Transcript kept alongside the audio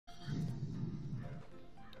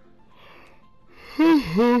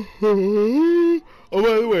Oh,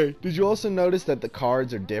 by the way, did you also notice that the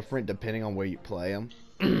cards are different depending on where you play them?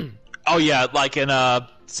 Oh yeah, like in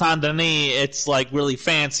Saint Denis, it's like really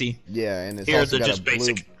fancy. Yeah, and it's Here also they're got just a blue.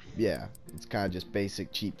 basic. Yeah, it's kind of just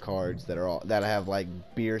basic cheap cards that have like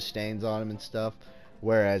beer stains on them and stuff.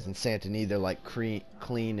 Whereas in Santini, they're like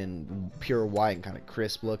clean and pure white and kind of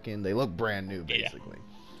crisp looking. They look brand new, basically.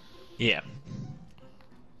 Yeah.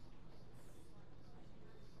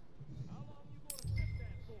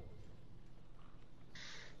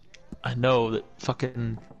 I know that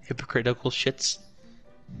fucking hypocritical shits.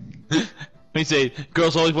 We say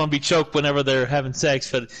girls always want to be choked whenever they're having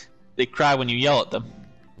sex, but they cry when you yell at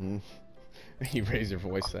them. You raise your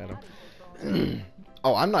voice at them.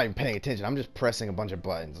 Oh, I'm not even paying attention. I'm just pressing a bunch of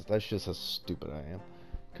buttons. That's just how stupid I am.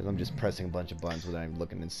 Because I'm just pressing a bunch of buttons without even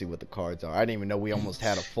looking and see what the cards are. I didn't even know we almost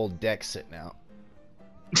had a full deck sitting out.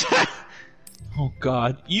 Oh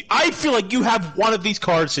God, I feel like you have one of these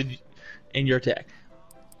cards in your deck.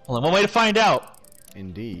 Only one way to find out.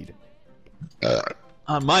 Indeed.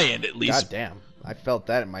 On my end, at least. God damn. I felt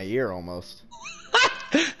that in my ear almost.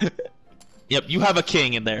 Yep, you have a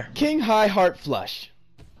king in there. King High Heart Flush.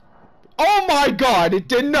 Oh my God, it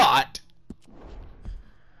did not!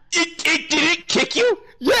 It didn't kick you?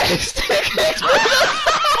 Yes! It kicked me!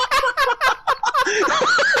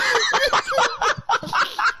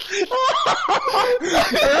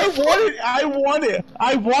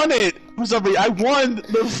 I won it. For some reason, I won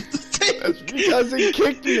the thing. That's because it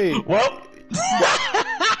kicked me. Well,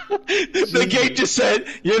 the game just said,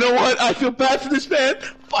 you know what? I feel bad for this man.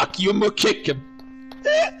 Fuck you, I'm gonna kick him.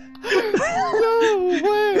 No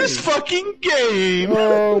way. This fucking game.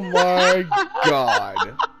 Oh my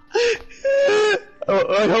God.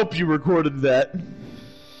 Oh, I hope you recorded that.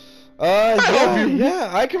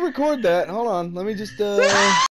 Yeah, I can record that. Hold on, let me just